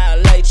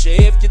annihilate you.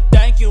 If you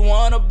think you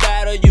wanna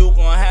battle, you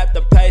gon' have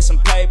to pay some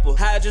paper.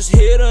 I just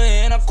hit her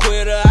and I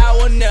quit her, I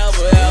would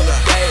never ever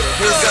date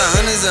her. It's got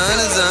hundreds and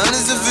hundreds and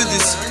hundreds and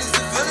 50s.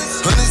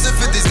 Hundreds and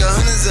 50s, got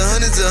hundreds and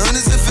hundreds and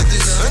hundreds and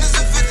 50s.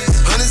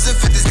 Hundreds and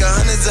 50s, got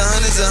hundreds and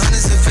hundreds and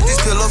hundreds and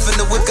 50s. Peel off in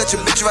the whip, got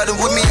your bitch riding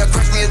with me. I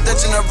crack me a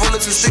Dutch and I roll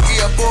it too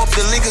sticky. I pour up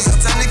the link, cause it's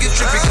time to get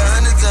trippy. Got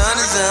hundreds and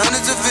hundreds and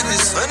hundreds and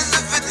 50s. Hundreds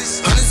and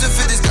 50s, hundreds and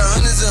 50s, got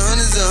hundreds and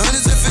hundreds and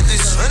hundreds and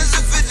 50s. Hundreds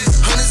and 50s,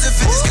 hundreds and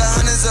 50s, got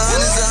hundreds and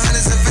hundreds and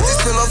hundreds and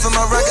 50s. Peel off in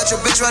my ride, got your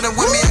bitch riding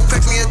with me. I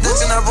crack me a Dutch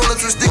and I roll it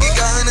too sticky.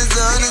 Got hundreds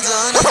and hundreds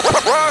and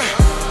hundreds.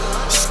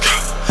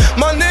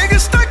 My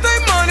niggas stack they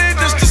money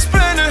just to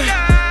spend it.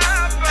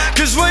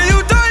 Cause when you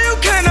die, you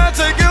cannot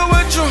take it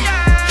with you.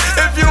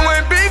 If you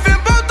ain't beefing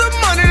about the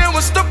money, then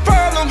what's the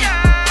problem?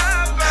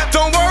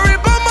 Don't worry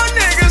about my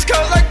niggas,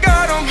 cause I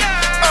got them.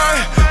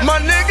 My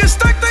niggas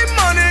stack they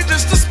money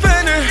just to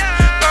spend it.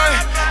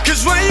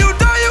 Cause when you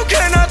die, you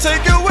cannot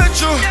take it with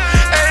you.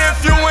 And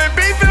if you ain't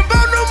beefing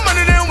about no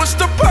money, then what's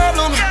the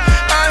problem?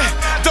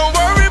 Don't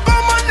worry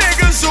about my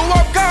niggas who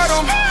I got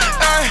them.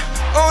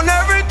 On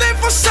everything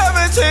for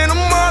 17, I'm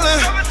allin'.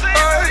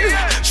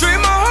 Treat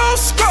my whole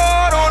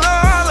squad on the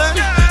island.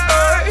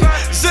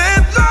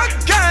 Ziploc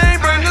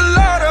gang, bring the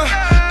ladder.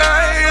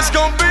 It's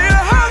gon' be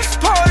a house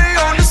party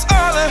on this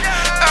island.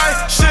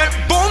 Shit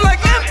boom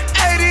like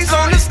M80s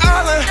on this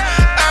island.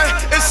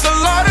 It's a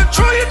lot of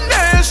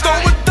trillionaires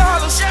throwing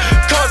dollars.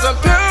 Cause I'm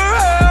pure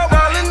hell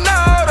wildin'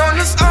 out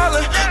on this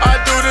island. I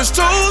do this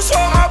too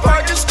swell, my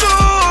pockets too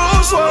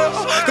swell.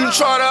 Them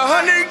try to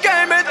honey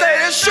game and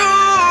they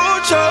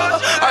shoot ya.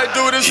 I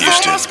do this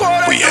Houston, for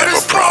my squad, I do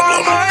this for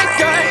my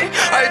gang.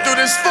 I do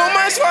this for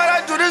my squad,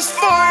 I do this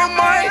for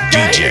my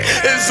gang.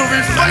 It's a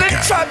refunded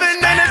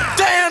trapping and a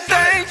damn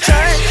thing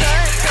change.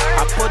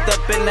 I put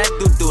up in that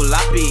doo-doo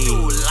lobby.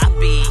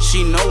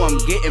 She know I'm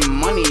getting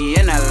money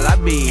in that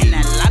lobby.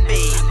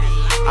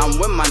 I'm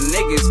with my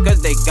niggas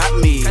cause they got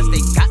me.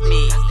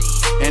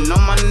 And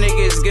all my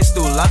niggas get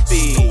too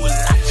loppy.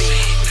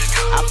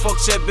 I fuck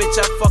your bitch,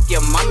 I fuck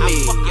your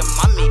mommy.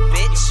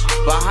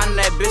 Behind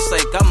that bitch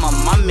like I'm a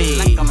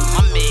mommy.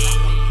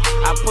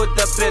 I put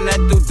up in that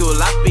doo-doo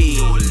lobby.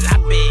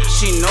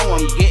 She know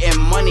I'm getting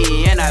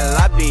money in a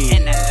lobby.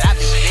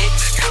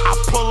 I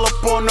pull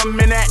up on them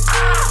in that.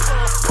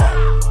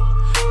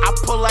 I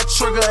pull that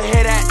trigger,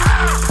 hit that.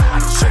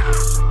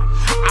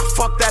 I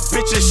fuck that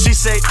bitch and she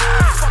say,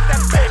 fuck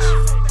that bitch.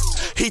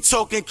 He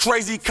talking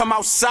crazy, come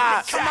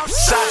outside.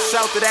 Shots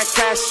out to that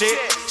cash shit.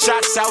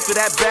 Shots out to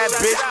that bad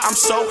bitch. I'm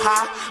so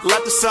high,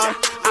 love the sun.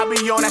 I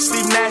be on that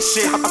Steve Nash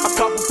shit. A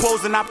couple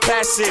pulls and I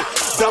pass it.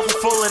 Duffel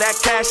full of that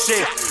cash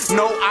shit.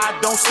 No, I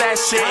don't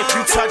stash shit. If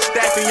you touch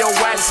that, then your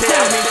ass hit.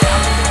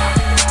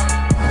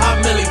 I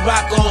really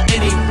rock on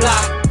any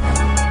block.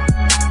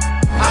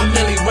 I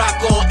really rock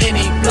on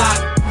any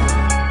block.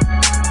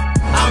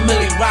 I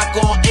really rock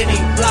on any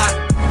block.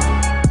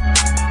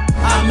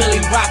 I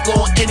really rock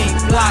on any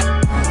block.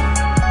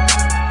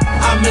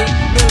 I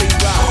really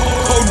rock.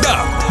 Hold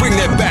up, bring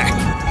that back.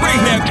 Bring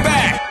that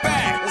back.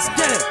 Let's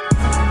get it.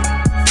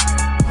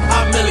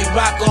 I really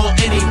rock on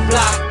any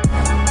block.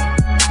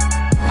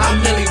 I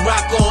really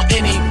rock on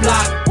any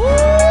block.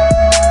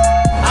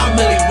 I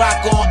really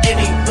rock on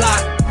any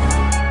block.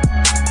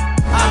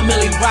 I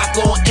really rock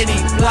on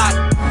any block.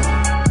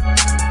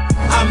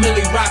 I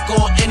really rock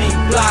on any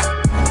block.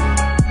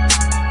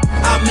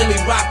 I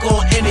really rock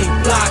on any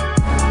block.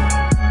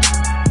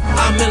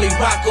 I really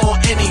rock on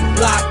any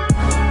block.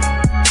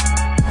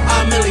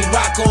 I really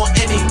rock on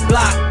any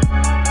block.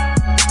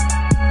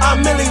 I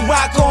really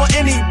rock on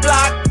any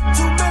block.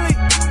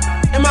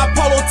 In my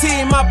polo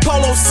tee, my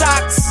polo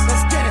socks.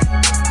 Let's get it.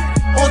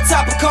 On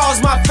top of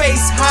cars, my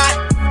face hot.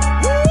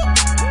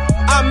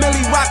 I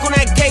really rock on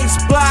that Gates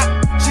block.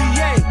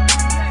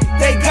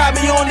 They got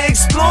me on the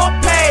explore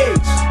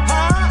page.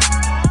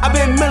 I've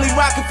been really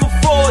rocking for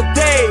 4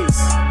 days.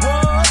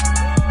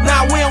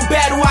 Nah, we don't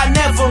battle, I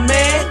never,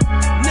 man.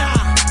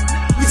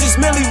 We just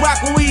merely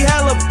rockin', we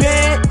hella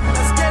bent.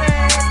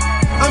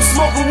 I'm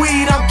smoking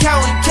weed, I'm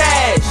counting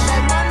cash.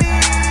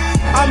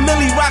 I'm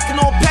merely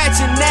rockin' on Patch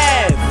and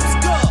Nav.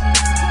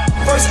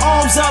 First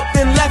arms up,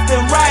 then left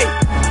and right.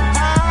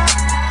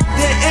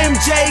 Then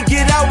MJ,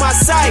 get out my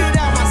sight.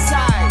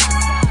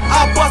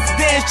 I bust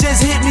the dance,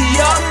 just hit me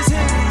up.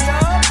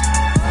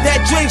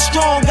 That drink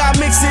strong, I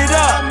mix it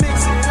up.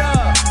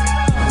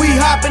 We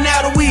hopping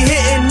out and we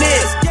hitting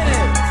this.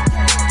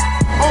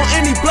 On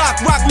any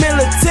block, rock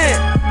militant.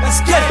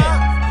 Let's get it.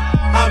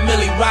 I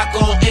really rock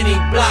on any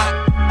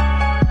block.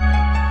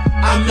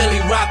 I really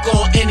rock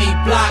on any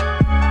block.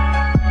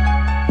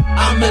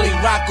 I really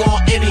rock on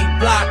any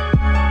block.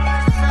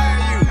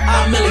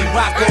 I really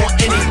rock on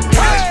any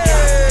block.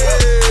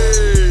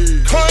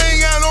 Car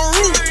ain't got no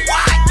roof.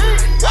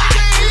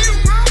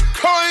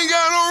 Car ain't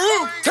got no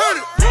roof. Turn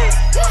it.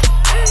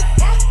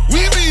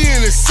 We be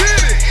in the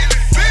city.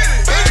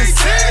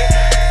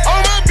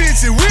 All my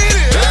bitches with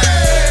it.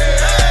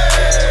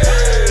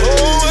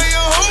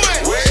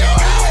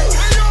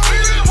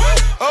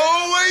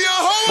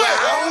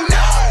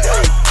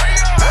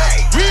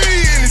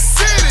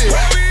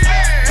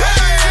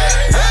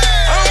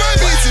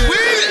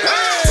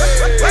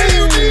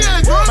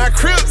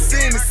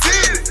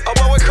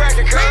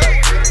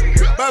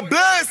 My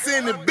blood's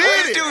in the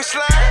bitty.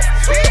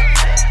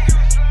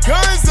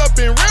 Guns up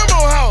in Rambo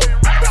house.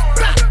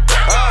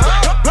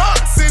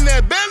 Blocks in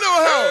that bando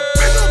house.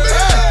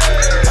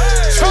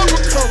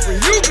 Trouble come from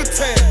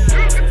Yucatan.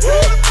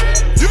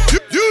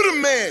 You the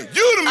man,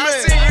 you the man.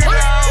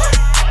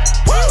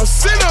 I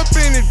sit up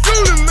in it, do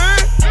the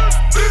man.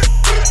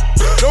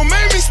 Don't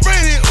make me spray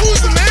that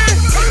Uzi, man.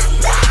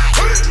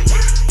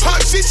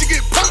 Pop shit, you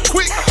get pop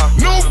quick.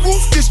 No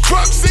roof, this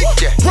truck sick.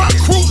 Rock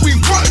crew, we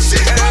rock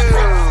shit.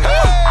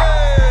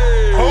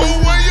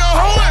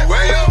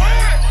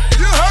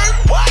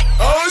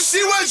 She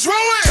was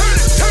drawing.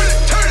 Turn it.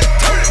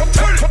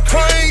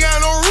 Car ain't got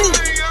no roof.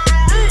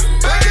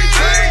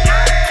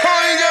 Car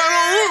ain't got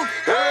no roof.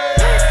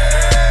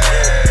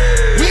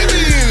 We be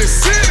in the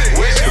city.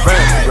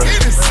 In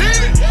the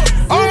city.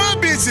 All my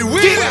bitches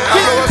with it. I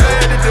blow a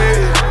bag today.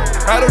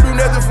 I don't do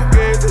nothing for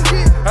crazy.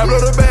 I blow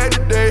the bag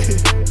today.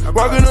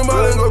 Walk in the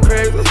mall and go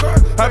crazy.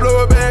 I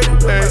blow a bag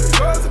today.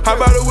 I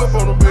bought a whip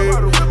on the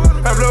bed.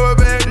 I blow a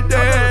bag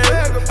today.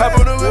 I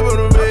put a whip on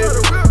the bed.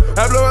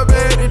 I blow a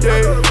bag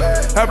today.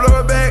 I blow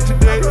it back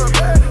today.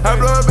 I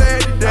blow it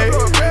back today.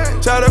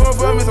 Try that one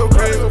for me so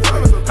crazy.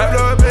 I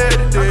blow it back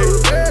today.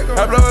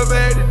 I blow it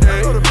back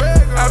today.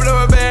 I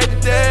blow it back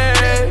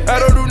today. I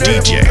don't do nothing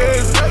DJ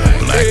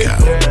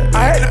Blackout. I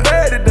had it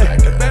bad today.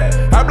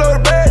 I blow the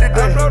bag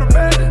today.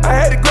 I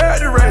had to grab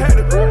the rain.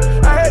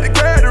 I had to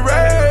grab the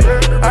rain.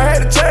 I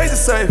had to change the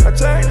safe.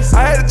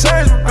 I had to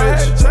change my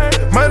bitch.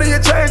 Money you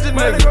change it,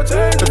 nigga.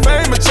 The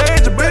fame will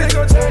change a bitch.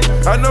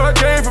 I know I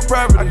came from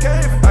property.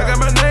 I got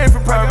my name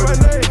from property.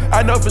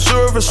 I know for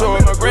sure,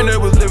 my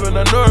granddad was living,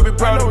 I know I'd be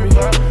proud of me.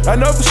 I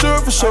know for sure,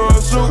 if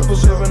Snoop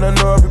was living, I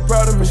know I'd be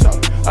proud of me.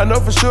 I know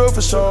for sure,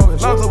 as long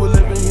as I was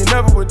living, you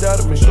never would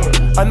doubt me.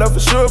 I know for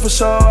sure,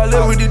 I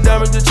live with these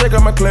diamonds, just check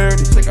out my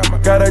clarity.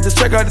 Gotta just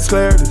check out this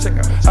clarity.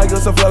 I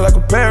guess I fly like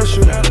a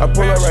parachute. I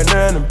pull up right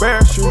now and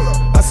embarrass you.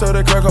 I saw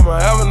that crack on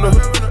my avenue.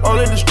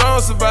 Only the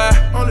strong survive.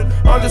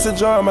 I'm just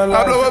enjoying my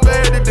life. I blow a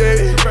bag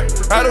today.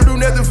 I don't do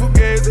nothing for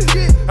gazy.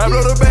 I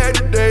blow the bag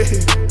today.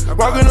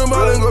 Walk in the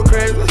mall and go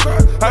crazy.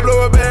 I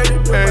blow a bag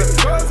today.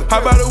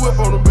 I buy the whip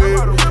on the baby.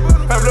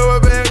 I blow a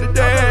bag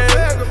today.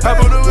 I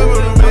put the whip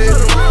on the baby.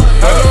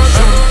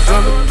 Shooters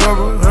on the club,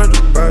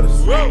 100 bodies.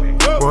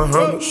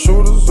 100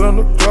 shooters on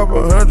the club,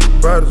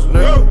 100 bodies,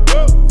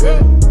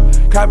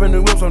 nigga. Copping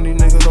the whips on these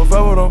niggas. Don't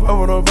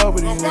fuck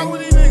with these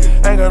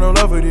niggas. Ain't got no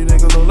love for these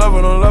niggas. No love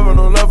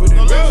for these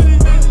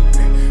niggas.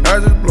 I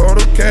just blow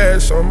the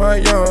cash on my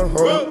young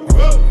hoe.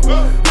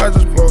 I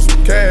just blow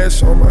some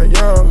cash on my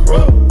young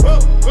hoe.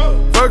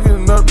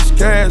 Fucking up this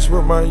cash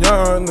with my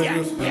young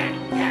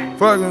niggas.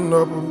 Fucking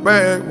up a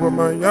bag with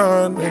my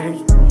young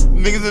niggas.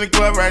 Niggas in the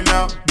club right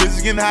now.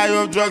 Bitches getting high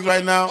off drugs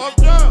right now.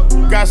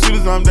 Got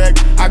shooters on deck.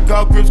 I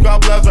call Crips, call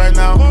Bloods right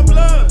now.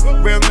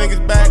 Real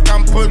niggas back.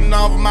 I'm putting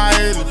off my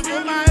haters.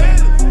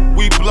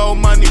 We blow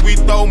money, we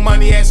throw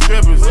money at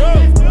strippers.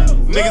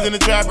 Niggas in the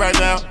trap right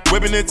now.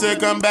 Whipping it till it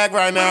come back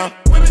right now.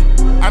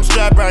 I'm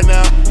strapped right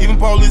now. Even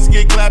police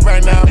get clapped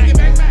right now.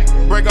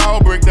 Break a whole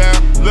brick down.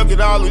 Look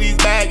at all of these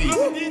baggies.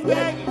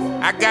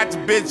 I got the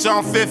bitch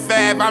on Fifth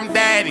Ave, I'm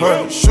daddy.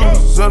 100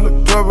 shooters on the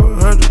club,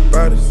 100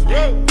 bodies.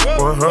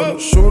 100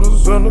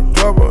 shooters on the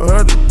club,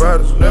 100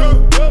 bodies,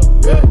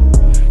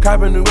 nigga.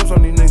 Copping the whips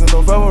on these niggas.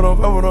 Don't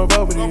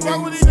fuck with these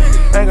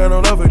niggas. Ain't got no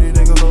love for these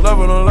niggas. No love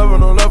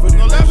for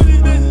these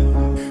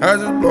niggas. I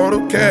just blow the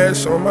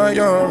cash on my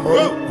young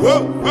hoe.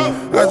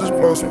 I just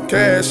blow some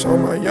cash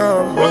on my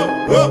young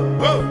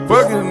hoe.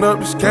 Fucking up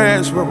this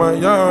cash with my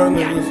young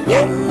niggas.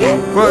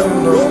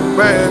 Fucking up the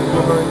bag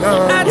with my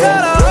young niggas. I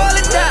told her hold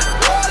it down.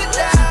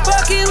 She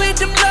fucking with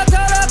the blood,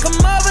 told her come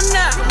over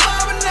now.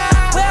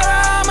 Where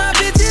are all my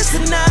bitches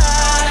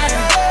tonight?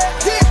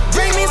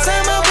 Bring me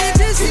some more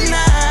bitches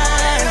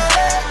tonight.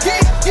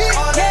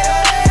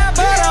 Yeah, I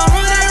bought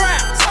 100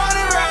 rounds.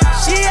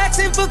 She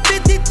asking for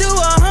 50 to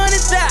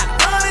 100 dollars.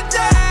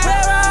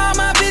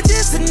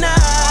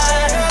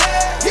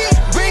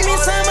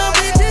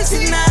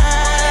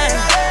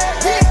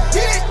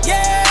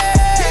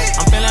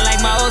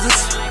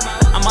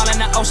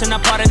 Ocean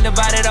apart and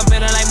divided, I'm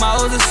feeling like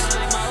Moses.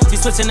 She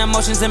switching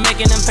emotions and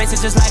making them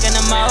faces just like an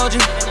emoji.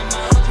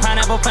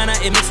 Pineapple planner,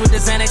 it mixed with the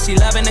Xanax, she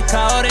loving the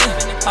codeine.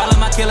 All of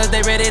my killers,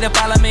 they ready to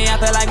follow me,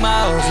 I feel like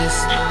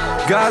Moses.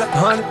 Got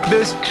 100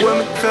 bitch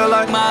women, feel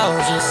like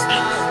Moses.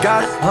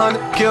 Got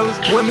 100 killers,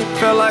 women,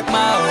 feel like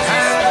Moses.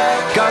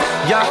 Got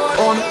a yacht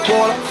on the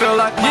water, feel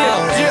like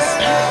Moses.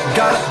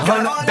 Got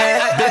 100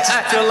 bad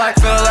bitches, feel like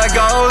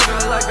gold.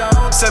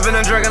 Sipping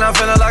and drinking, I'm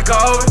feeling like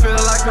gold.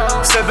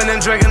 Sipping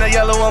and drinking, the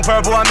yellow and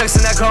purple, I'm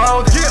mixing that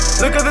cold.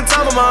 Look at the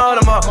top of my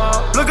Audemars.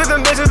 Look at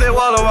them bitches, they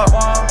wallow up.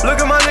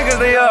 Look at my niggas,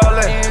 they all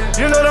in.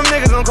 You know them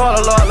niggas gon' call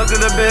a lot. Look at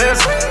the biz.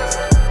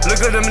 Look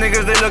at them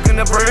niggas, they lookin'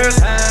 the prince.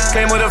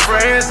 Came with a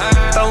friends,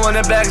 throwing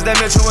the bags, that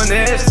Mitchell and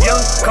this.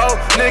 Young, cold,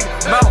 nigga,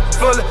 mouth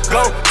full of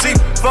gold teeth.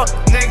 Fuck,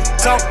 nigga,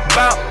 talk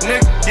about,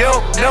 nigga, you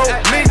know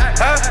me,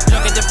 huh?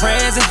 Look at the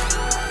present.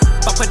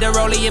 Fuck with the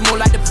rollie, it move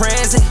like the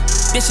present.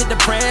 This shit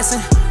depressing.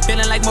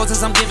 Feeling like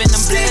Moses, I'm giving them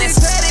blessings.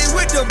 Steady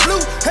with the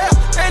blue hair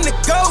and the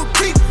gold